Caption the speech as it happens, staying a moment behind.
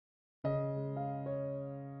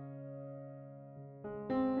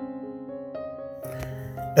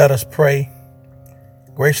Let us pray.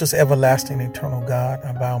 Gracious, everlasting, eternal God,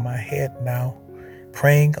 I bow my head now,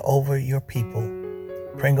 praying over your people,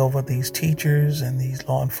 praying over these teachers and these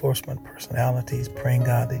law enforcement personalities, praying,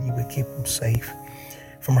 God, that you would keep them safe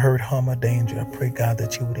from hurt, harm, or danger. I pray, God,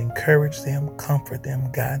 that you would encourage them, comfort them,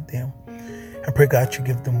 guide them. I pray, God, you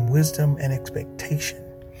give them wisdom and expectation.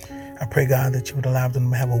 I pray, God, that you would allow them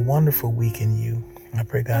to have a wonderful week in you. I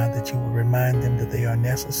pray, God, that you would remind them that they are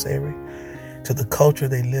necessary to the culture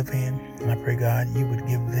they live in. And I pray, God, you would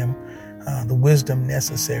give them the wisdom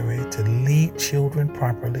necessary to lead children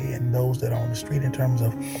properly and those that are on the street in terms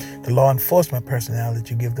of the law enforcement personnel,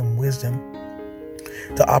 that you give them wisdom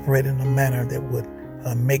to operate in a manner that would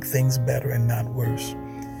make things better and not worse.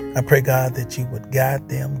 I pray, God, that you would guide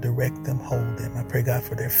them, direct them, hold them. I pray, God,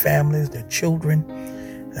 for their families, their children,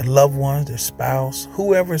 their loved ones, their spouse,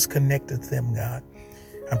 whoever is connected to them, God.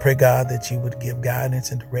 I pray, God, that you would give guidance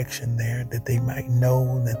and direction there, that they might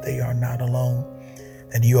know that they are not alone,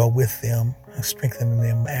 that you are with them, strengthening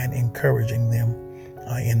them and encouraging them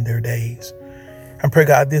in their days. I pray,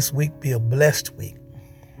 God, this week be a blessed week.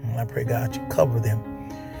 And I pray, God, you cover them.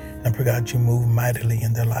 And I pray, God, you move mightily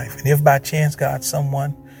in their life. And if by chance, God,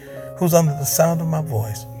 someone who's under the sound of my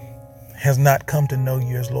voice has not come to know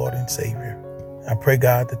you as Lord and Savior, I pray,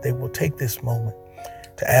 God, that they will take this moment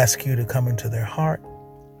to ask you to come into their heart,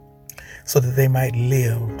 so that they might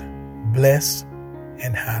live blessed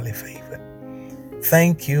and highly favored.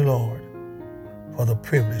 Thank you, Lord, for the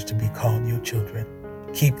privilege to be called your children.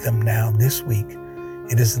 Keep them now this week.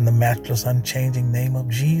 It is in the matchless, unchanging name of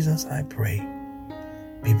Jesus I pray.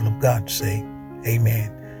 People of God say,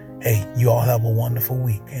 amen. Hey, you all have a wonderful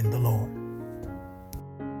week in the Lord.